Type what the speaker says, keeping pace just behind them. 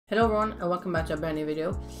Hello everyone and welcome back to a brand new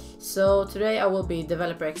video. So today I will be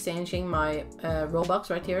developer exchanging my Robux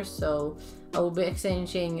right here. So I will be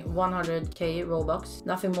exchanging 100k Robux,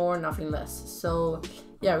 nothing more, nothing less. So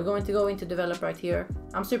yeah, we're going to go into develop right here.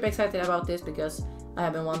 I'm super excited about this because I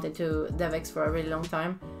have been wanting to DevEx for a really long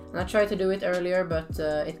time. And I tried to do it earlier, but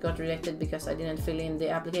it got rejected because I didn't fill in the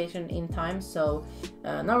application in time. So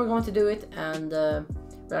now we're going to do it, and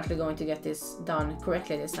we're actually going to get this done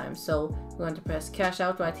correctly this time. So we're going to press cash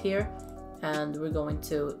out right here, and we're going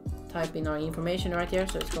to type in our information right here,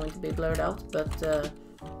 so it's going to be blurred out. But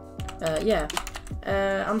yeah,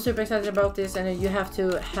 I'm super excited about this, and you have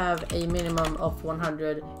to have a minimum of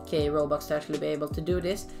 100k Robux to actually be able to do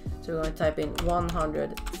this. So we're going to type in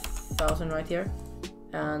 100,000 right here,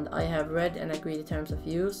 and I have read and agreed the terms of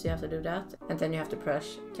use. You have to do that, and then you have to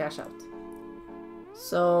press cash out.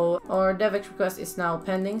 So our DevEx request is now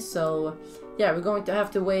pending, so yeah, we're going to have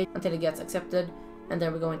to wait until it gets accepted, and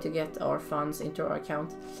then we're going to get our funds into our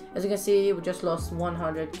account. As you can see, we just lost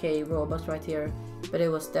 100k Robux right here, but it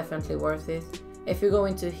was definitely worth it. If you go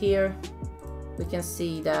into here, we can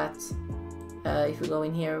see that if we go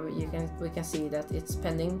in here, we can see that it's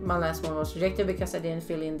pending. My last one was rejected because I didn't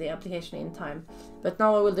fill in the application in time, but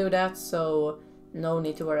now I will do that, so no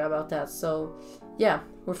need to worry about that. So yeah,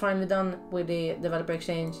 we're finally done with the developer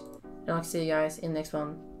exchange, and I'll see you guys in the next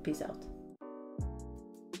one. Peace out.